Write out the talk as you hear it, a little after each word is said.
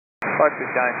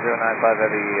Departure Giant 095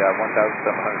 Heavy,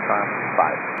 1,700 times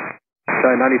 5.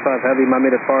 Giant 95 Heavy, Miami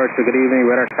departure, good evening,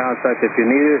 radar contact if you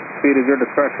need it. Speed is your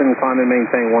discretion, climb and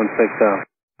maintain 16,000.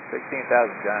 16,000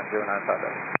 Giant 095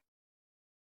 Heavy.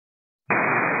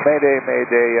 Mayday,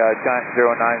 Mayday, Giant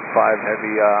 095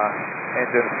 Heavy,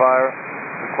 engine fire.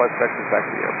 Request vectors back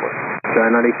to the airport.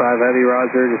 Giant 95 Heavy,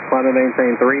 roger. Just climb and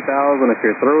maintain 3,000. If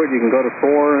you're through it, you can go to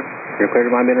 4. You're cleared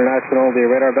to Miami International via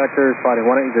radar vectors, flighting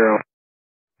 180.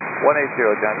 180,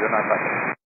 Giant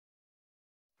 095.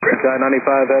 Giant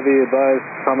 95 Heavy, advise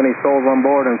how many souls on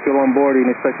board and fuel on board. You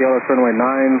can expect the LS runway 9.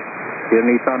 Do you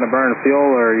need time to burn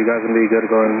fuel, or are you guys going to be good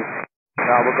going?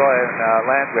 No, we'll go ahead and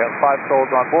land. We have 5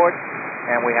 souls on board,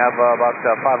 and we have about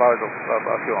 5 hours of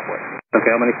fuel on board.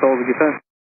 Okay, how many souls did you say?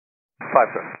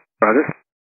 5, sir. Roger.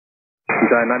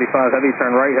 Giant 95 Heavy,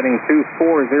 turn right, heading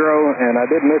 240, and I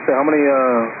did miss it. How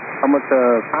much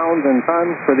pounds and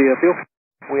tons for the fuel?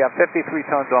 We have 53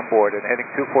 tons on board and heading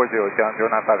 240, Giant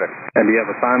 095 Heavy. And do you have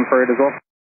a time for it as well?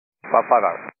 About 5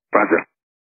 hours. Roger.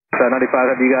 Giant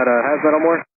 95 Heavy, you got a hazmat on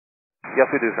board? Yes,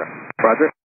 we do, sir.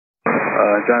 Roger.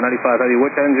 Giant 95 Heavy,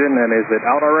 which engine, and is it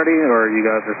out already, or you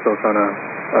guys are still trying to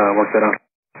work that out?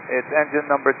 It's engine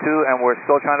number 2, and we're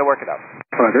still trying to work it out.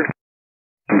 Roger.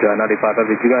 Giant 95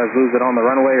 Heavy, did you guys lose it on the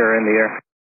runway or in the air?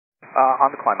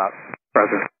 On the climb out.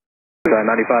 Roger. Giant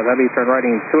 95 Heavy, turn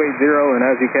righting 280, and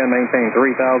as you can, maintain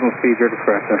 3,000, speed your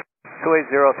discretion.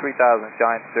 280, 3,000,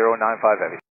 Giant 095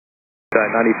 Heavy.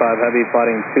 Giant 95 Heavy,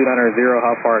 flighting 290,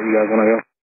 how far you guys want to go?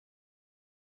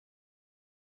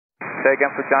 Say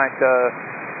again for Giant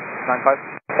 95?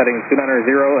 Heading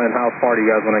 290, and how far do you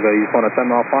guys want to go? You just want a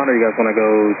 10-mile climb, or you guys want to go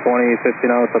 20, 50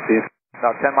 now? It's up to you.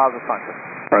 No, 10 miles is fine, sir.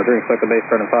 Roger, expect the base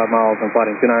turn in 5 miles and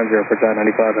flighting 290 for Giant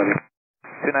 95 Heavy.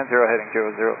 290 heading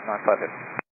 0095 Heavy.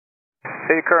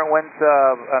 Say your current winds,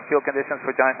 fuel conditions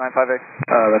for Giant 95 Heavy.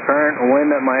 The current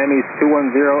wind at Miami is 210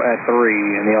 at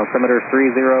 3, and the altimeter is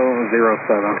 3007.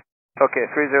 Okay,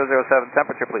 3007,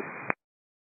 temperature please.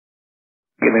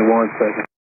 Give me 1 second.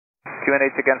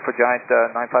 QNH again for Giant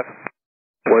 95.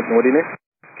 What do you need?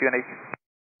 QNH.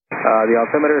 The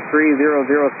altimeter is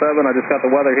 3007. I just got the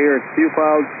weather here. It's few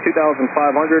clouds 2,500,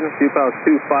 few clouds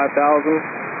 5000.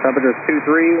 Temperature is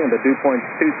 23, and the dew point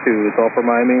 22. It's all for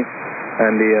Miami.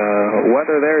 And the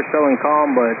weather there is showing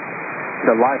calm, but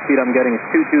the live feed I'm getting is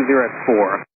 220 at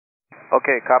 4.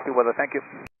 Okay, copy weather. Thank you.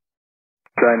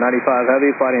 Giant 95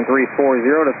 Heavy, fighting 340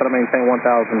 to try to maintain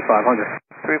 1,500.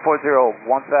 340,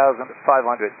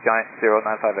 1,500, Giant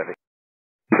 095 Heavy.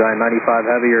 Giant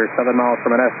 95 Heavy, you're 7 miles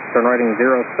from an S. Turn righting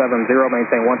 070,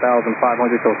 maintain 1,500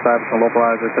 to establish a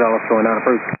localizer. LS going down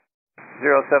approved.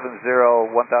 070,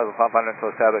 1,500 to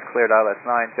establish cleared ILS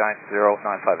 9, Giant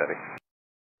 095 Heavy.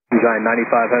 Giant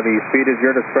 95 Heavy, speed is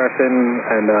your discretion,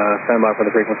 and stand by for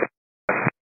the frequency.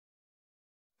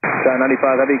 Giant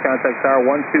 95 Heavy, contact tower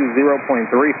 120.35.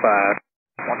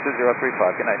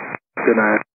 12035, good night. Good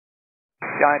night.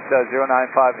 Giant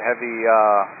 095 Heavy,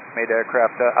 made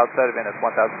aircraft outside of Venice,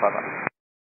 1,500.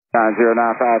 Giant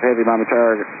 095 Heavy, Miami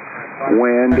target.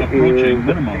 Wind approaching is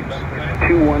minimums.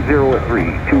 210 at 3.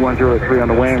 210 at 3 on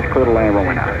the winds, clear to land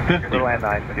runway 9. 50, Clear to land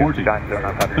 9, 40, Giant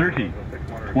 095. 30,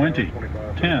 20,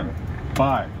 10,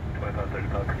 5.